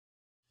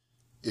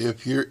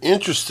If you're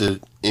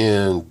interested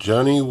in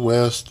Johnny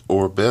West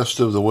or Best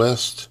of the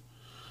West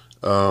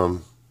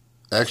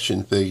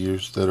action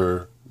figures that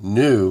are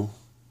new,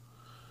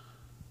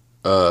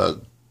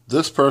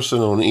 this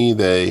person on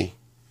eBay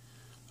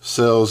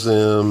sells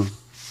them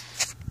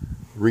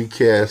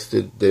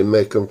recasted. They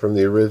make them from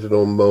the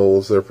original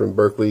molds. They're from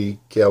Berkeley,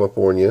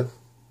 California.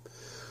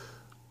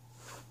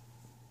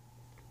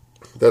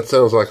 That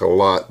sounds like a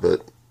lot,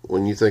 but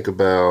when you think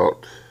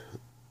about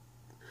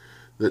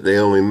that they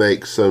only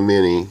make so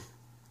many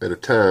at a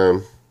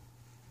time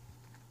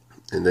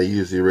and they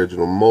use the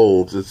original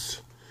molds,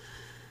 it's,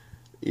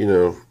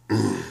 it's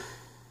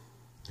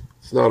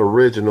not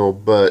original,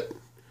 but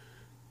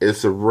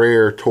it's a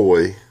rare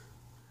toy.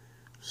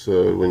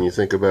 So when you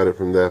think about it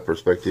from that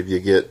perspective, you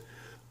get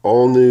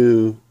all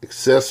new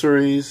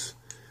accessories.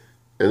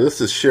 And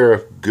this is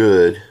Sheriff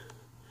Good,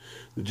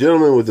 the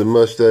gentleman with the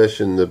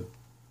mustache and the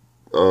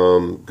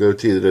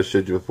goatee that I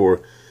showed you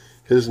before.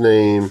 His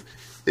name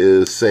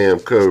is Sam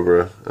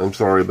Cobra. I'm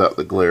sorry about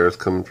the glare. It's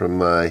coming from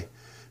my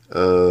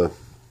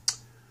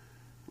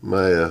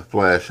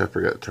flash. I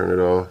forgot to turn it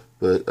off.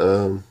 But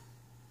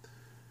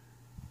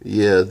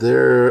yeah,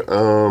 they're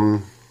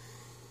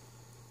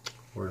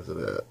where's it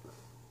at?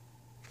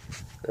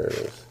 There it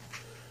is.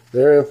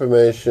 Their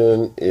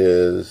information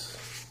is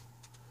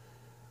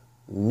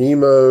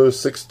Nemo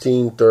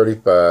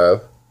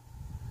 1635,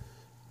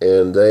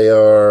 and they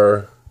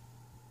are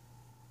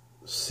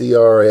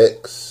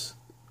CRX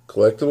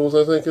Collectibles,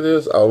 I think it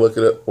is. I'll look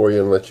it up for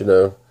you and let you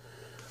know.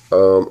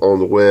 On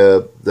the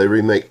web, they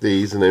remake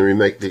these and they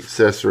remake the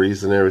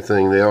accessories and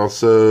everything. They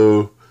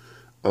also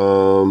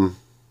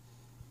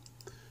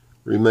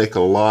remake a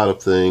lot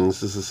of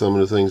things. This is some of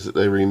the things that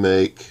they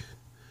remake.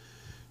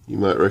 You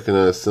might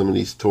recognize some of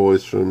these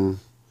toys from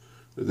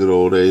the good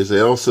old days. They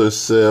also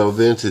sell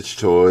vintage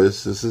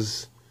toys.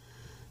 This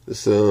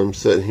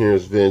set here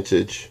is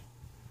vintage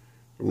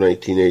from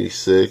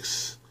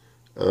 1986.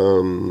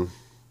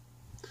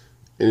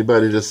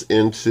 Anybody that's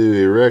into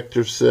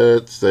erector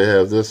sets, they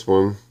have this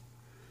one.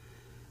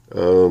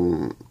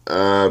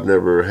 I've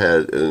never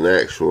had an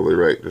actual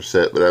erector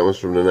set, but that one's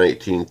from the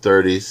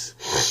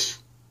 1930s.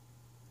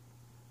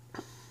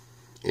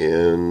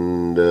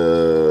 And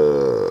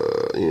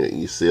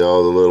you see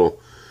all the little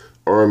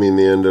army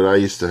men that I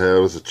used to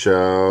have as a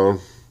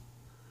child.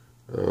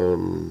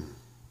 The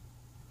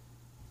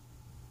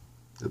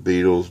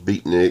Beatles,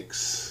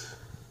 Beatniks.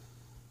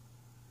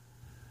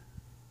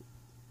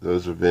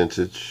 Those are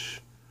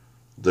vintage.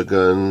 The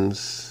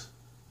Guns.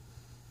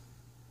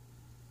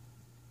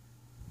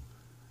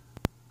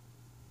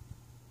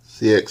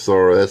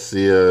 CXR, that's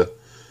the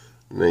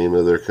name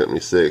of their company,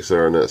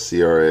 CXR, not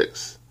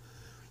CRX.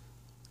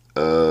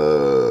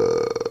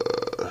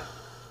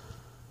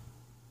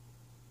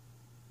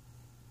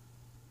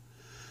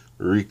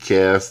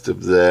 Recast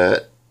of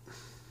that.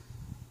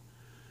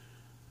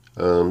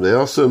 They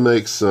also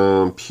make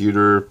some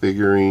pewter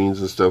figurines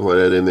and stuff like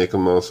that. They make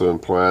them also in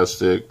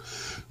plastic.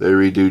 They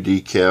redo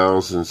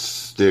decals and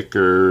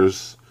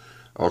stickers,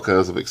 all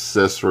kinds of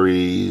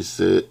accessories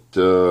that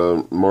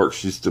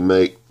Marks used to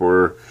make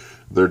for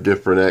their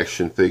different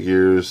action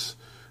figures.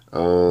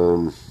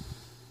 That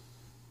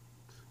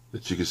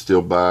you can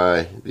still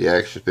buy the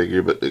action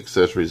figure, but the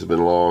accessories have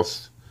been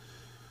lost.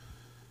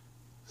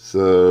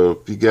 So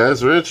if you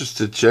guys are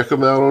interested, check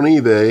them out on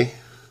eBay.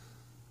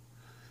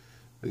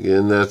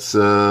 Again, that's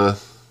Nemo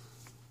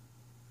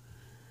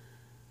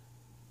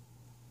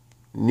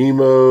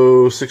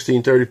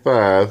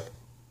 1635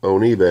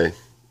 on eBay.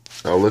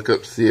 I'll look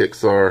up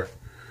CXR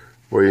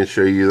for you and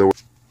show you the.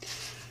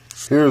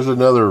 Here's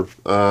another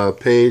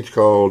page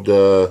called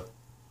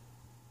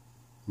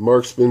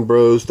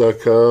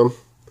marksmanbros.com.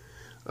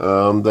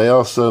 They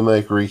also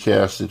make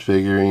recasted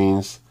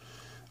figurines.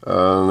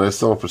 They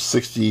sell them for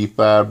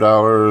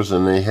 $65,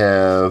 and they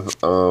have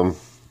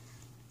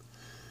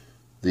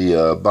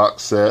the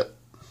box set,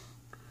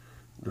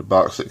 the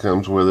box that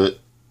comes with it,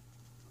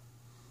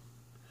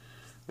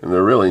 and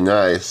they're really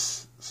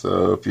nice.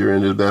 So if you're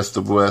into the Best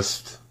of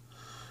West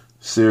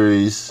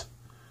series,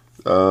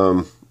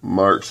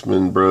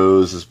 Marksman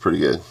Bros is pretty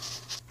good.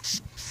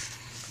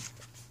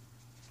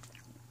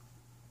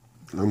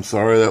 I'm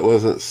sorry that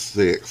wasn't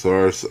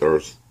CXR,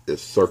 or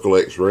it's Circle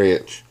X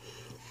Ranch.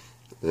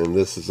 And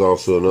this is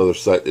also another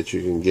site that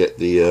you can get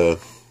the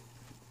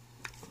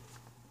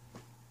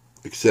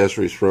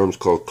accessories from. It's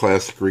called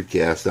Classic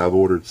Recast. I've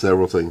ordered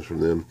several things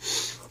from them,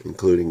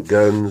 including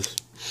guns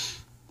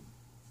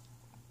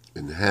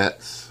and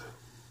hats.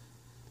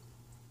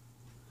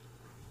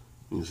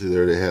 You can see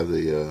there they have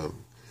the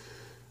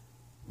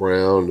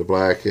brown, the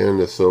black,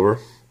 and the silver.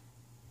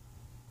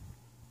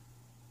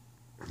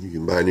 You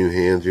can buy new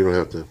hands. You don't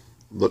have to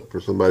look for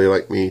somebody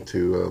like me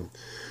to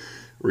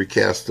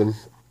recast them.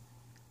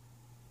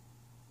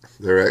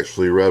 They're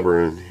actually rubber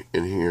in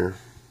here.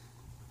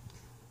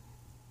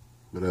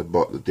 But I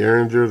bought the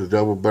Derringer, the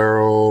double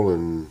barrel,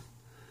 and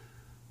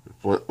the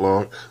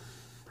flintlock.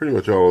 Pretty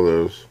much all of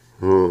those.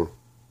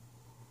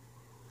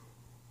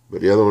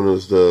 But the other one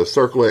is the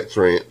Circle X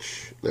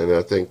Ranch. And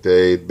I think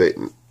they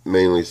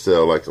mainly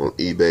sell like on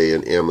eBay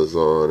and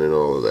Amazon and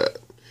all of that.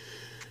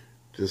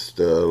 Just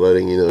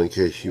letting you know in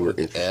case you were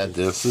interested. Add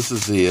this. This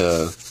is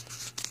the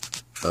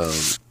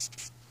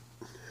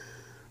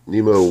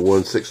Nemo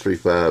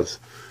 1635's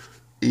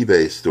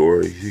eBay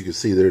store. You can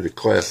see there the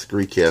Classic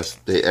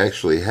Recast. They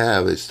actually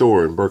have a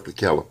store in Berkeley,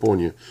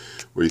 California,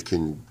 where you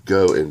can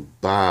go and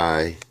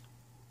buy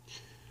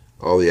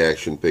all the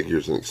action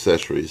figures and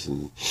accessories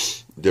and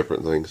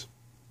different things.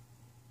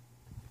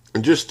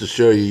 And just to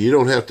show you, you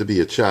don't have to be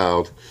a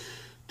child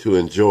to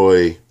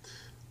enjoy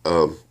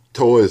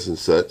toys and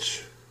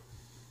such.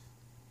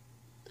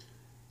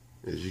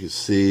 As you can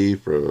see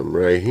from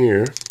right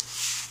here,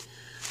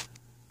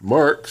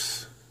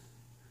 Marks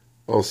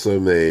also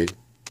made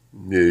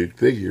nude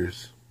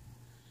figures.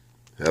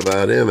 How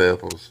about them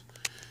apples?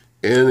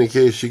 And in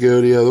case you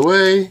go the other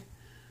way,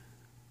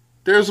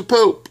 there's a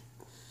Pope.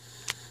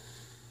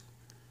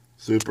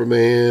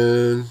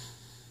 Superman.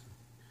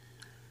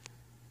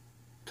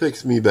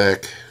 Takes me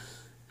back.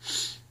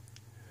 Some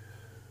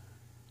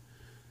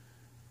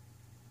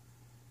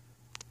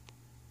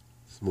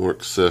more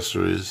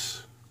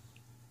accessories.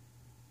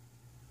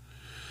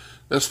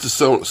 That's the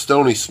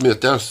Stony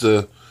Smith. That's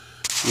the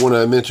one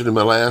I mentioned in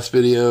my last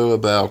video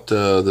about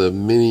the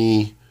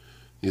mini.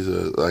 He's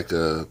like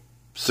a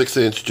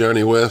 6-inch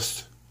Johnny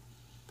West.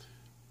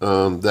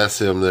 That's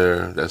him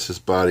there. That's his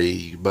body.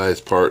 You buy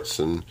his parts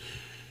and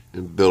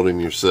build him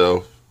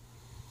yourself.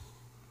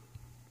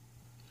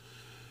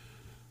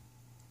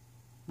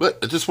 But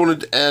I just wanted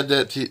to add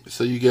that to you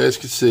so you guys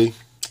could see.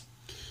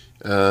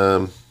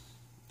 I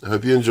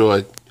hope you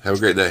enjoyed. Have a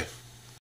great day.